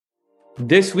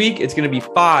This week, it's going to be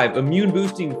 5 immune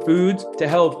boosting foods to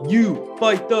help you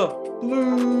fight the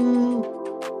flu.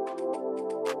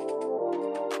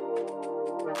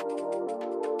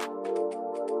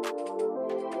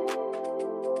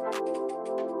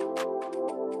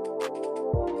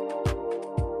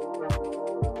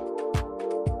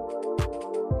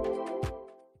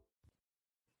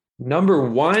 Number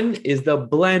 1 is the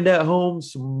Blend at Home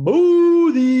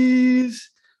smoothies,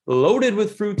 loaded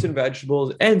with fruits and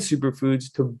vegetables and superfoods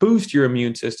to boost your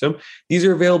immune system. These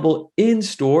are available in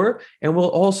store and will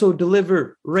also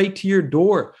deliver right to your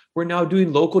door. We're now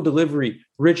doing local delivery: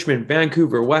 Richmond,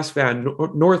 Vancouver, West Van,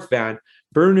 North Van,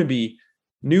 Burnaby,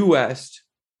 New West,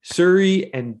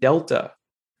 Surrey, and Delta.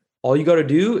 All you got to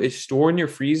do is store in your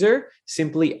freezer,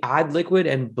 simply add liquid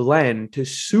and blend to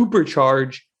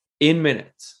supercharge in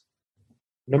minutes.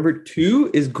 Number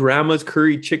 2 is Grandma's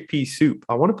Curry Chickpea Soup.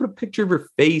 I want to put a picture of her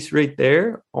face right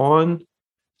there on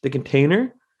the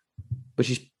container, but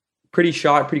she's pretty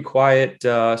shy, pretty quiet,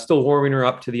 still warming her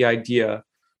up to the idea.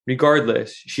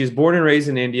 Regardless, she is born and raised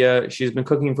in India. She's been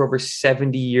cooking for over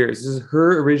 70 years. This is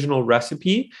her original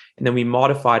recipe, and then we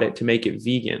modified it to make it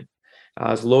vegan.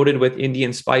 It's loaded with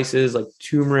Indian spices like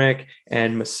turmeric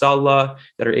and masala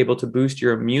that are able to boost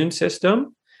your immune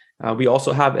system. We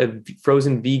also have a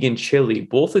frozen vegan chili.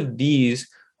 Both of these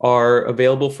are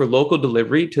available for local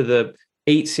delivery to the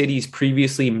 8 cities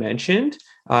previously mentioned.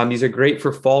 These are great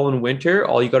for fall and winter.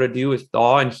 All you got to do is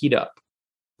thaw and heat up.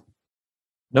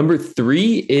 Number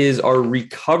 3 is our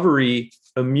recovery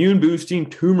immune boosting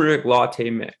turmeric latte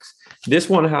mix. This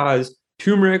one has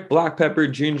turmeric, black pepper,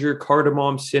 ginger,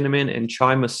 cardamom, cinnamon, and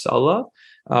chai masala.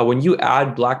 When you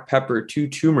add black pepper to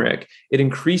turmeric, it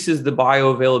increases the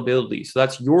bioavailability. So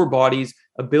that's your body's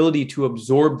ability to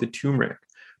absorb the turmeric.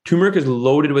 Turmeric is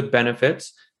loaded with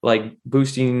benefits like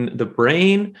boosting the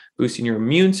brain, boosting your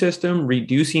immune system,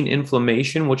 reducing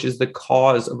inflammation, which is the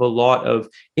cause of a lot of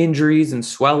injuries and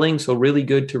swelling. So really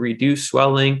good to reduce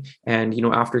swelling and,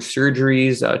 after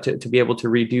surgeries to be able to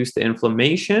reduce the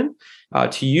inflammation.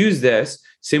 To use this,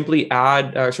 simply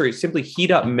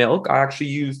heat up milk. I actually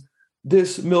use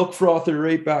this milk frother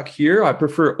right back here. I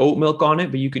prefer oat milk on it,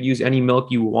 but you could use any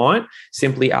milk you want.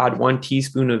 Simply add 1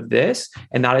 teaspoon of this,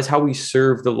 and that is how we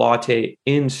serve the latte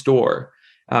in store.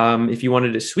 If you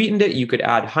wanted to sweeten it, you could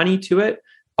add honey to it.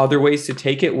 Other ways to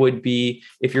take it would be,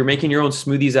 if you're making your own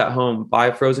smoothies at home, buy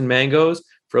frozen mangoes,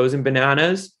 frozen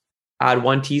bananas, add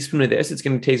 1 teaspoon of this. It's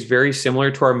going to taste very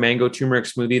similar to our mango turmeric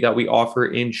smoothie that we offer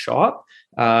in shop.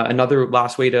 Another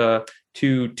last way to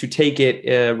take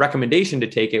it, recommendation to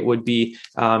take it would be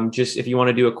just if you want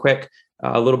to do a quick,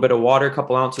 a little bit of water, a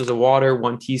couple ounces of water,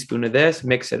 1 teaspoon of this,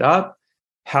 mix it up,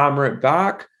 hammer it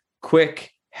back,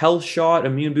 quick health shot,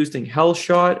 immune boosting health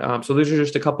shot. So those are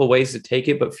just a couple ways to take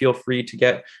it, but feel free to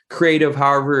get creative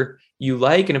however you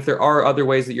like. And if there are other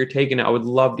ways that you're taking it, I would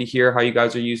love to hear how you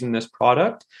guys are using this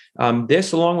product.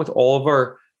 This, along with all of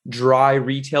our dry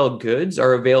retail goods,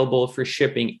 are available for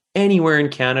shipping anywhere in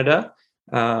Canada.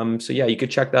 So yeah, you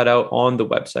could check that out on the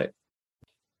website.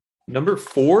 Number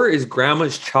 4 is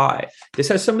Grandma's Chai. This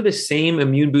has some of the same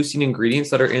immune boosting ingredients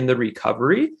that are in the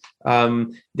recovery.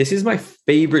 This is my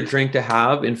favorite drink to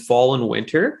have in fall and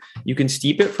winter. You can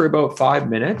steep it for about 5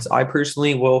 minutes. I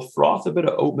personally will froth a bit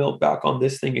of oat milk back on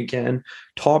this thing again,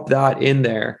 top that in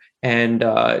there, and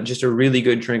just a really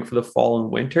good drink for the fall and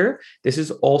winter. This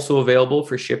is also available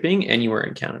for shipping anywhere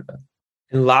in Canada.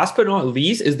 And last but not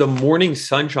least is the Morning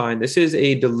Sunshine. This is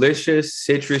a delicious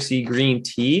citrusy green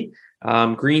tea.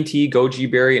 Green tea, goji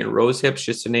berry, and rose hips,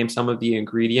 just to name some of the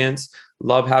ingredients.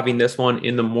 Love having this one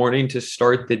in the morning to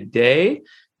start the day.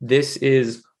 This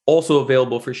is also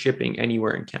available for shipping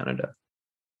anywhere in Canada.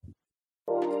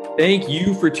 Thank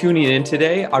you for tuning in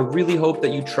today. I really hope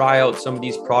that you try out some of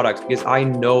these products because I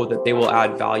know that they will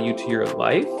add value to your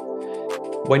life.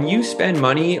 When you spend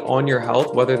money on your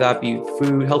health, whether that be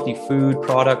food, healthy food,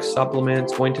 products,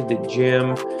 supplements, going to the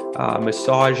gym,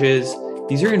 massages,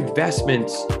 these are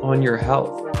investments on your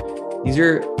health. These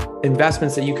are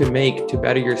investments that you can make to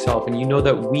better yourself. And you know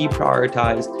that we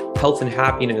prioritize health and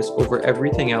happiness over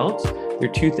everything else. They're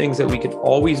 2 things that we can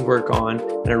always work on.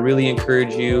 And I really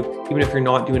encourage you, even if you're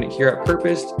not doing it here at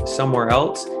Purpose, somewhere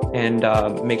else, and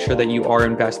make sure that you are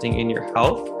investing in your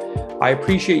health. I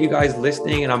appreciate you guys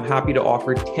listening, and I'm happy to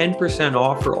offer 10%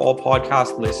 off for all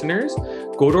podcast listeners.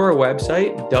 Go to our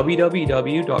website,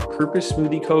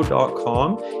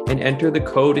 www.purposesmoothieco.com, and enter the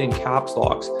code in caps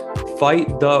locks,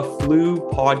 Fight the Flu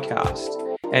Podcast.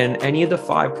 And any of the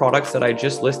 5 products that I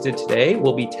just listed today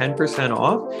will be 10%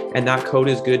 off, and that code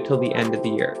is good till the end of the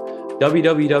year.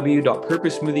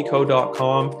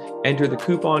 www.purposesmoothieco.com, enter the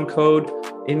coupon code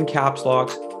in caps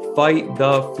locks, Fight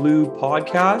the Flu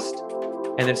podcast,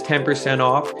 and it's 10%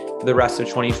 off for the rest of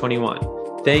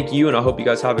 2021. Thank you, and I hope you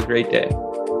guys have a great day.